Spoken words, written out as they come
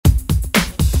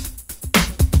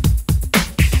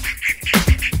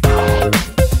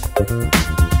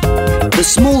The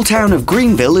small town of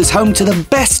Greenville is home to the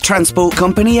best transport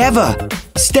company ever,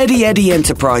 Steady Eddie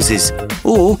Enterprises,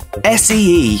 or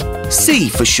SEE, C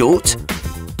for short.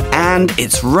 And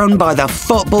it's run by the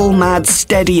football-mad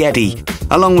Steady Eddie,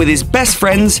 along with his best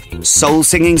friends,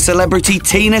 soul-singing celebrity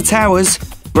Tina Towers,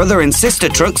 brother and sister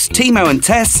trucks Timo and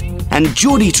Tess, and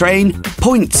Geordie train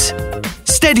Points.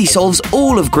 Steady solves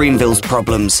all of Greenville's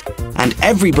problems, and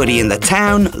everybody in the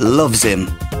town loves him.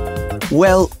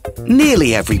 Well,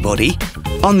 nearly everybody.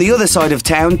 On the other side of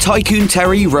town, Tycoon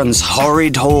Terry runs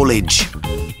horrid haulage.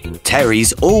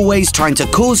 Terry's always trying to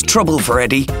cause trouble for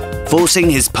Eddie, forcing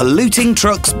his polluting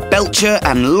trucks Belcher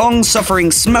and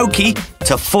long-suffering Smokey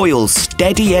to foil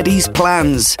Steady Eddie's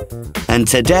plans. And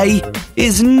today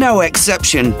is no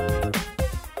exception.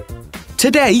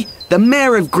 Today, the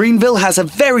Mayor of Greenville has a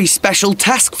very special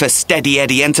task for Steady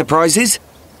Eddie Enterprises.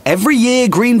 Every year,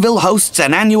 Greenville hosts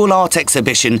an annual art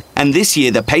exhibition, and this year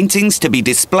the paintings to be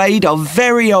displayed are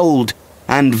very old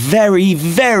and very,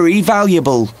 very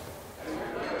valuable.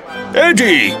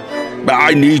 Eddie,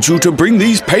 I need you to bring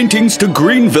these paintings to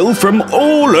Greenville from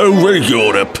all over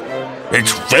Europe.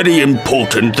 It's very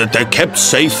important that they're kept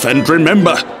safe, and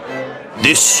remember,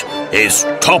 this is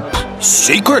top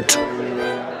secret.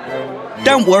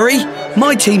 Don't worry,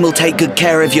 my team will take good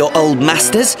care of your old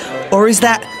masters, or is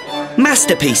that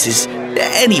masterpieces?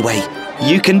 Anyway,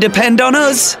 you can depend on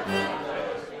us.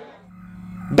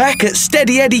 Back at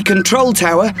Steady Eddie Control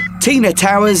Tower, Tina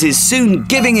Towers is soon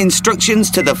giving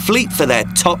instructions to the fleet for their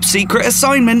top-secret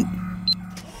assignment.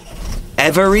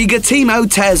 Ever-eager Timo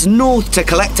tears north to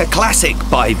collect a classic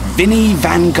by Vinnie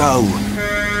Van Gogh.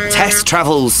 Tess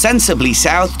travels sensibly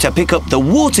south to pick up The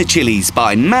Water Chilies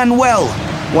by Manuel,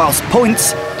 whilst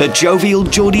Points, the jovial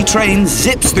Geordie train,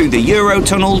 zips through the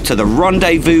Eurotunnel to the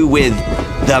rendezvous with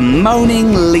the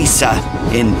Moaning Lisa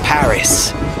in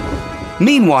Paris.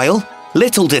 Meanwhile,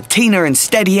 little did Tina and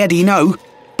Steady Eddie know,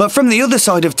 but from the other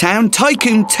side of town,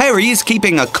 Tycoon Terry is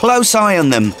keeping a close eye on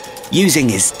them, using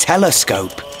his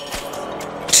telescope.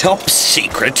 Top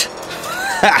secret?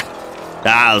 Ha!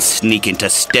 I'll sneak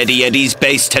into Steady Eddie's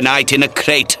base tonight in a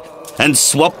crate and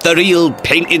swap the real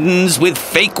paintings with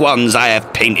fake ones I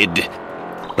have painted.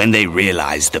 When they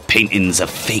realise the paintings are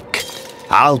fake,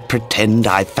 I'll pretend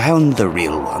I found the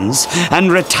real ones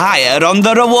and retire on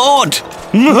the reward.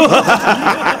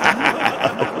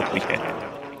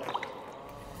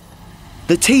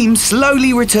 The team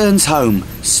slowly returns home,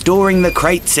 storing the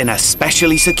crates in a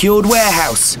specially secured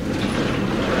warehouse.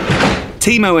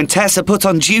 Timo and Tess are put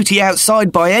on duty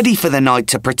outside by Eddie for the night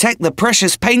to protect the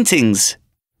precious paintings.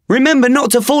 Remember not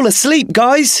to fall asleep,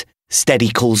 guys, Steady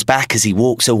calls back as he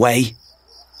walks away.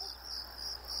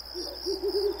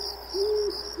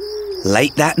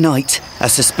 Late that night, a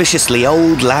suspiciously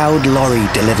old, loud lorry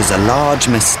delivers a large,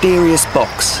 mysterious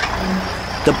box.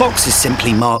 The box is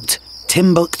simply marked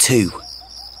Timbuktu.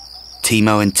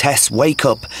 Timo and Tess wake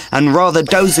up and rather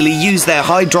dozily use their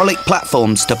hydraulic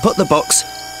platforms to put the box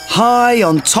high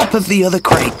on top of the other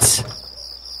crates.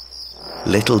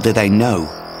 Little do they know,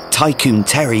 Tycoon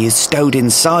Terry is stowed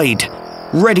inside,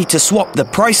 ready to swap the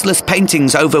priceless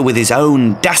paintings over with his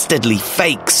own dastardly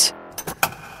fakes.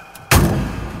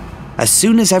 As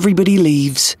soon as everybody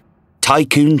leaves,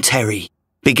 Tycoon Terry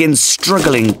begins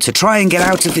struggling to try and get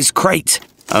out of his crate,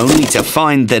 only to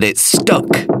find that it's stuck.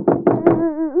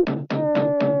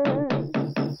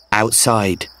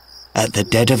 Outside, at the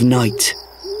dead of night,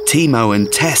 Timo and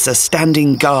Tess are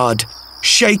standing guard,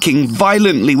 shaking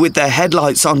violently with their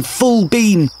headlights on full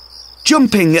beam,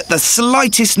 jumping at the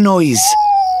slightest noise.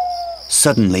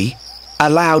 Suddenly, a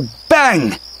loud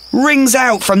bang rings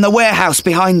out from the warehouse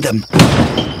behind them.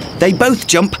 They both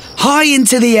jump high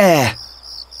into the air.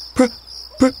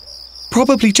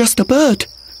 Probably just a bird,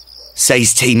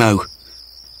 says Timo.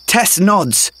 Tess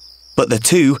nods, but the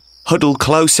two huddle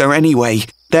closer anyway,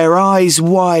 their eyes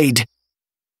wide.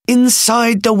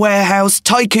 Inside the warehouse,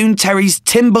 Tycoon Terry's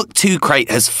Timbuktu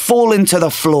crate has fallen to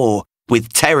the floor,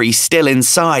 with Terry still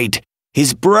inside,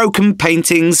 his broken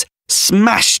paintings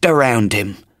smashed around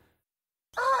him.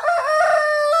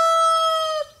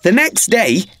 The next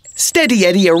day, Steady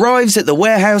Eddie arrives at the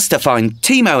warehouse to find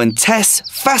Timo and Tess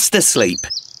fast asleep.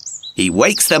 He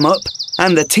wakes them up,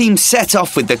 and the team set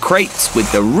off with the crates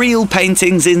with the real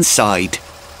paintings inside,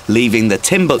 leaving the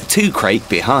Timbuktu crate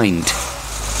behind.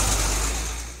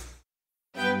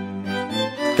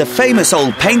 The famous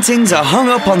old paintings are hung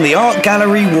up on the art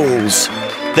gallery walls.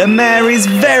 The mayor is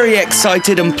very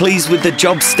excited and pleased with the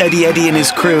job Steady Eddie and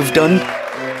his crew have done.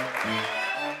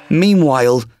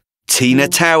 Meanwhile, Tina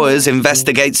Towers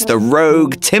investigates the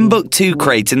rogue Timbuktu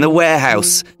crate in the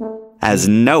warehouse, as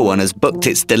no one has booked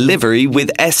its delivery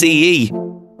with SEE.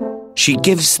 She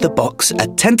gives the box a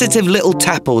tentative little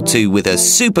tap or two with her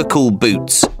super cool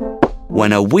boots,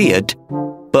 when a weird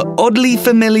but oddly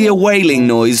familiar wailing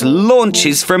noise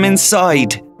launches from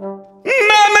inside. Mummy!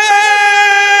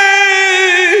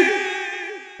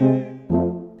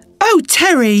 Oh,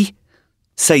 Terry,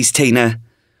 says Tina.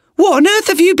 What on earth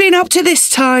have you been up to this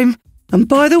time? And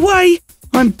by the way,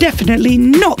 I'm definitely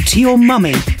not your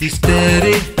mummy. He's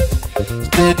steady,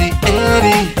 steady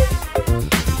Eddie.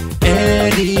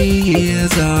 Eddie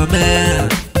is our man.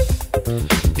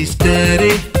 He's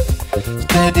steady,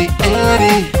 steady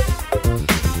Eddie.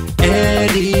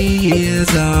 Eddie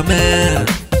is our man.